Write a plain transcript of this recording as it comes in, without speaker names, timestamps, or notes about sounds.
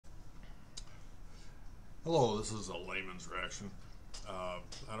Hello, this is a layman's reaction. I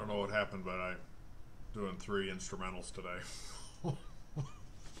don't know what happened, but I'm doing three instrumentals today.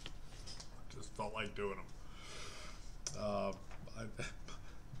 Just felt like doing them.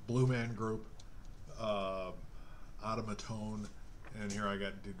 Blue Man Group, uh, Otta, and here I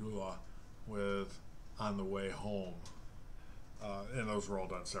got Didula with On the Way Home. And those were all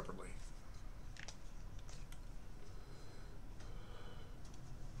done separately.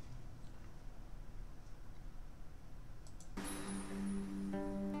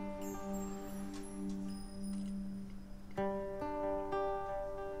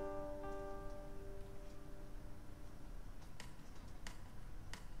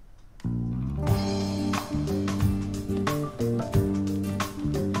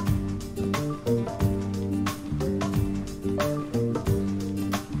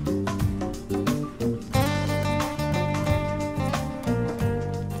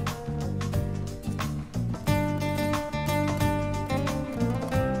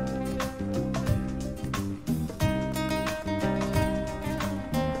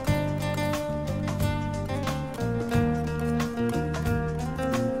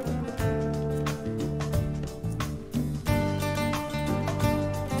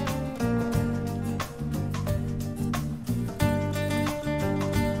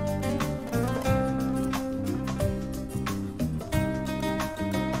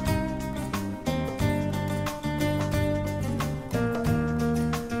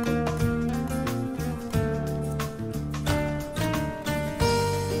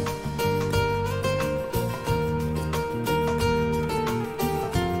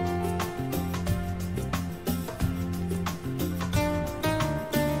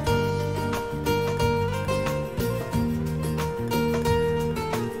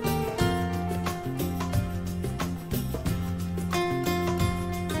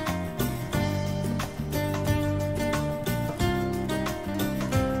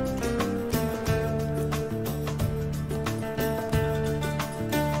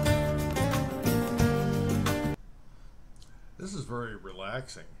 This is very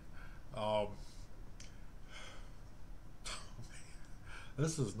relaxing. Um,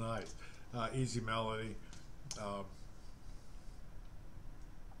 this is nice. Easy melody. Um,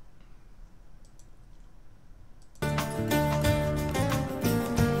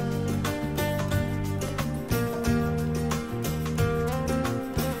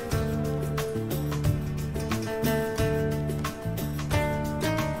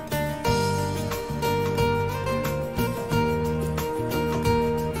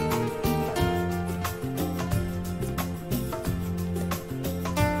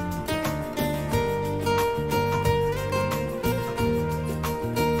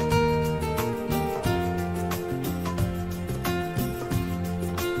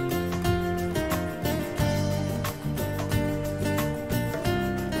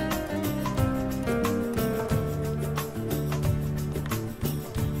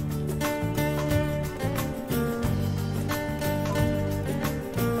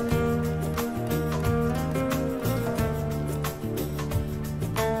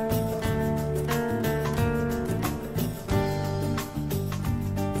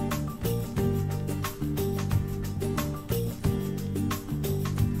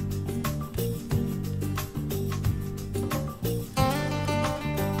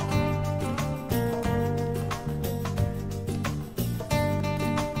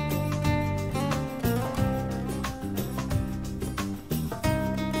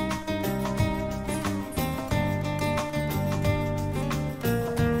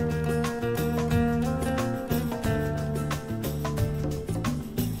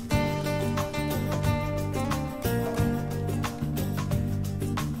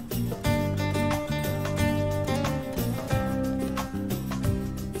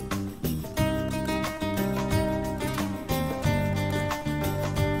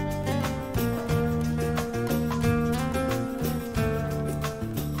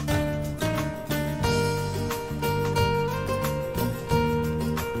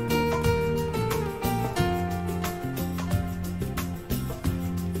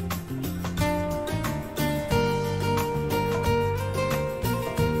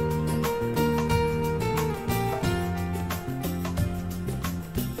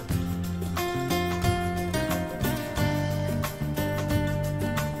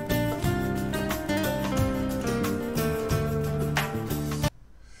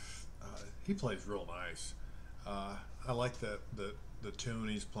 he plays real nice. I like that the tune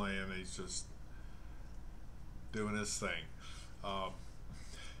he's playing. He's just doing his thing. Um,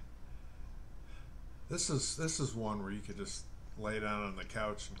 this is one where you could just lay down on the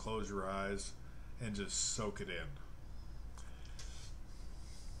couch and close your eyes and just soak it in.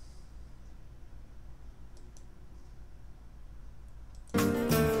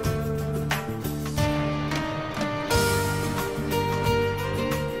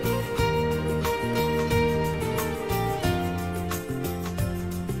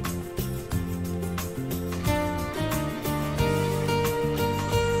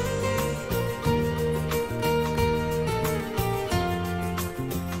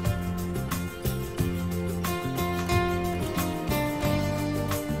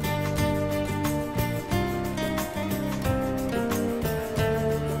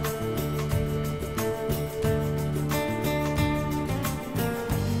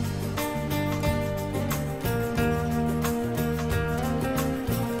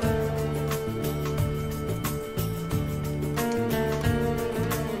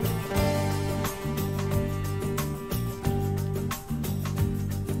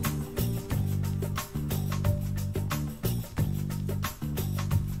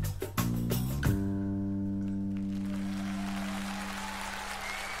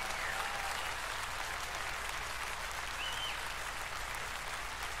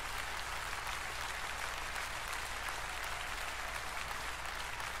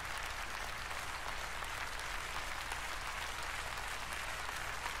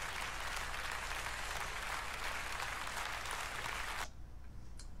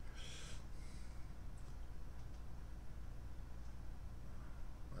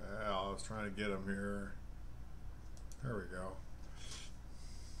 I was trying to get him here. There we go.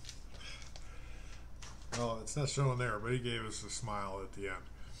 Well, it's not showing there, but he gave us a smile at the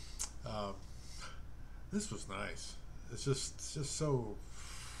end. This was nice. It's just so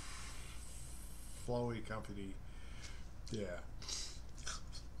flowy, comfy. Yeah.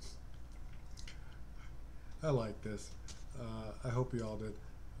 I like this. I hope you all did.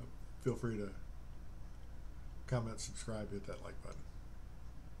 Feel free to comment, subscribe, hit that like button.